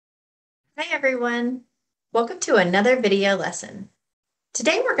Hi everyone. Welcome to another video lesson.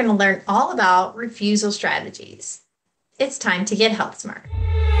 Today we're going to learn all about refusal strategies. It's time to get health smart.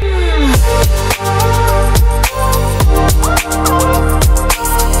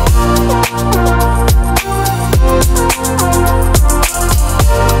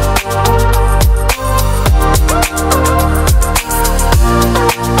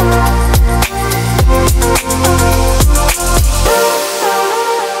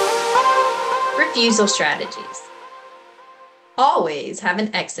 Refusal strategies. Always have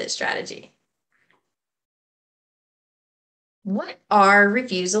an exit strategy. What are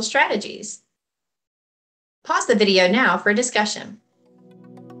refusal strategies? Pause the video now for discussion.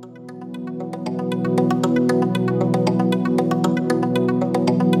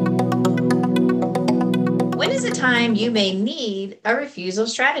 When is a time you may need a refusal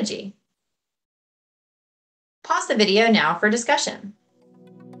strategy? Pause the video now for discussion.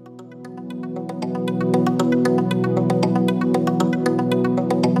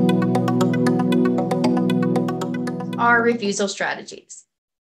 Are refusal strategies.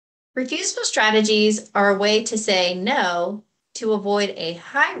 Refusal strategies are a way to say no to avoid a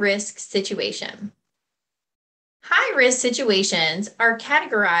high-risk situation. High-risk situations are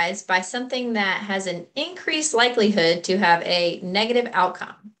categorized by something that has an increased likelihood to have a negative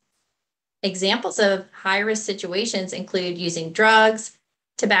outcome. Examples of high-risk situations include using drugs,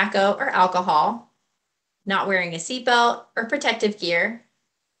 tobacco or alcohol, not wearing a seatbelt or protective gear,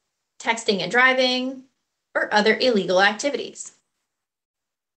 texting and driving, or other illegal activities.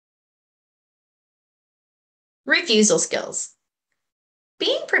 Refusal skills.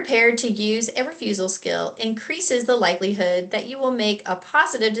 Being prepared to use a refusal skill increases the likelihood that you will make a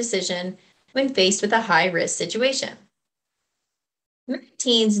positive decision when faced with a high-risk situation. Many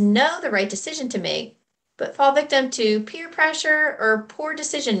teens know the right decision to make, but fall victim to peer pressure or poor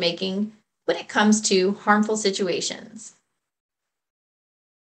decision-making when it comes to harmful situations.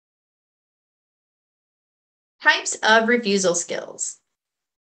 Types of refusal skills.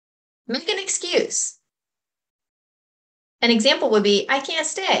 Make an excuse. An example would be, I can't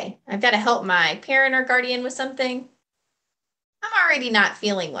stay. I've got to help my parent or guardian with something. I'm already not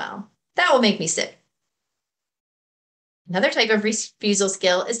feeling well. That will make me sick. Another type of refusal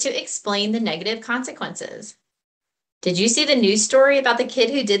skill is to explain the negative consequences. Did you see the news story about the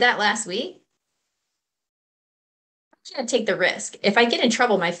kid who did that last week? I can't take the risk. If I get in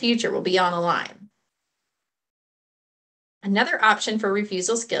trouble, my future will be on the line. Another option for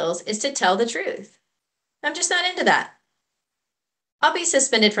refusal skills is to tell the truth. I'm just not into that. I'll be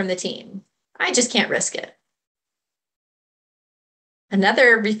suspended from the team. I just can't risk it.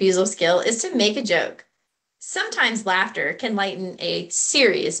 Another refusal skill is to make a joke. Sometimes laughter can lighten a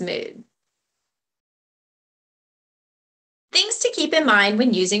serious mood. Things to keep in mind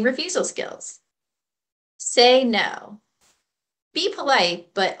when using refusal skills. Say no. Be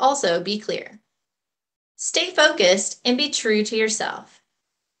polite, but also be clear. Stay focused and be true to yourself.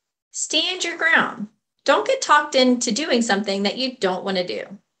 Stand your ground. Don't get talked into doing something that you don't want to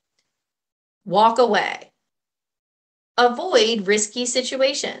do. Walk away. Avoid risky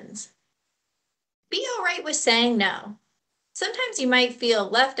situations. Be all right with saying no. Sometimes you might feel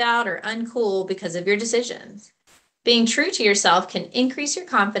left out or uncool because of your decisions. Being true to yourself can increase your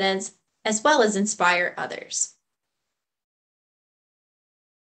confidence as well as inspire others.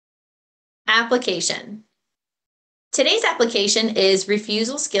 Application. Today's application is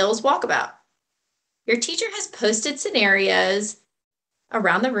Refusal Skills Walkabout. Your teacher has posted scenarios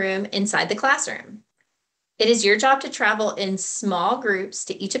around the room inside the classroom. It is your job to travel in small groups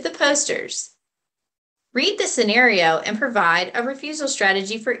to each of the posters. Read the scenario and provide a refusal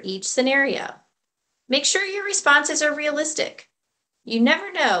strategy for each scenario. Make sure your responses are realistic. You never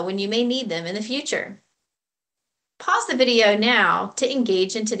know when you may need them in the future. Pause the video now to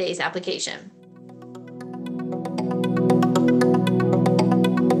engage in today's application.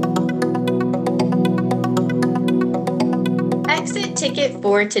 Exit ticket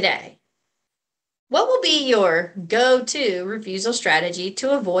for today. What will be your go-to refusal strategy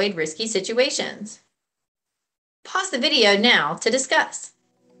to avoid risky situations? Pause the video now to discuss.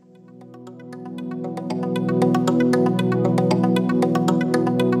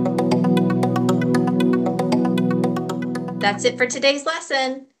 That's it for today's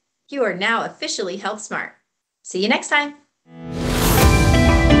lesson. You are now officially health smart. See you next time.